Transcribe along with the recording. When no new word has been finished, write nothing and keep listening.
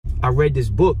I read this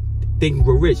book, Think and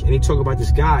Grow Rich, and they talk about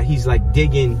this guy. He's like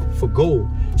digging for gold.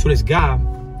 So this guy,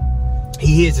 he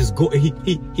hears this gold. He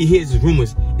hears his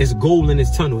rumors. There's gold in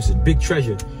his tunnel. It's a big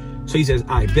treasure. So he says,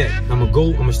 "I bet I'm gonna go.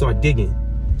 I'm gonna start digging."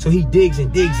 So he digs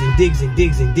and digs and digs and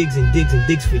digs and digs and digs and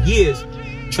digs for years,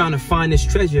 trying to find this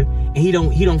treasure, and he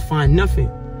don't find nothing.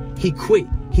 He quit.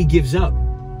 He gives up.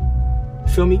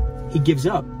 Feel me? He gives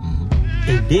up.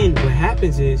 And then what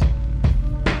happens is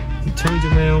he turns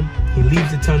around. He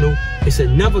leaves the tunnel. It's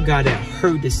another guy that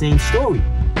heard the same story.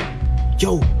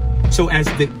 Yo, so as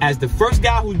the first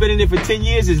guy who's been in there for 10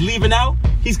 years is leaving out,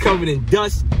 he's covered in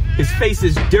dust. His face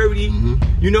is dirty.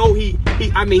 You know,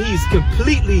 I mean, he's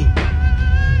completely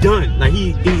done. Like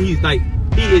he's like,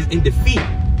 he is in defeat.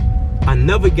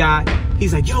 Another guy,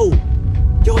 he's like, yo,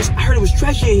 I heard it was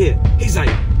treasure in here. He's like,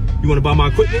 you want to buy my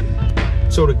equipment?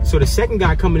 So the second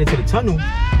guy coming into the tunnel,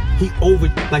 he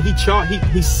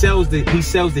sells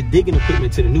the digging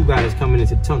equipment to the new guy that's coming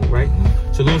into the tunnel, right?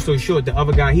 So long story short, the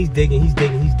other guy, he's digging,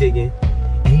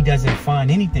 and he doesn't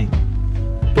find anything.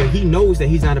 But he knows that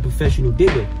he's not a professional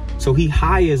digger. So he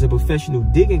hires a professional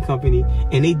digging company,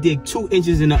 and they dig 2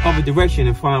 inches in the other direction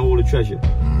and find all the treasure.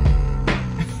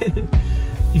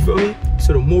 You feel me?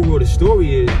 So the moral of the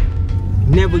story is,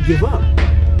 never give up.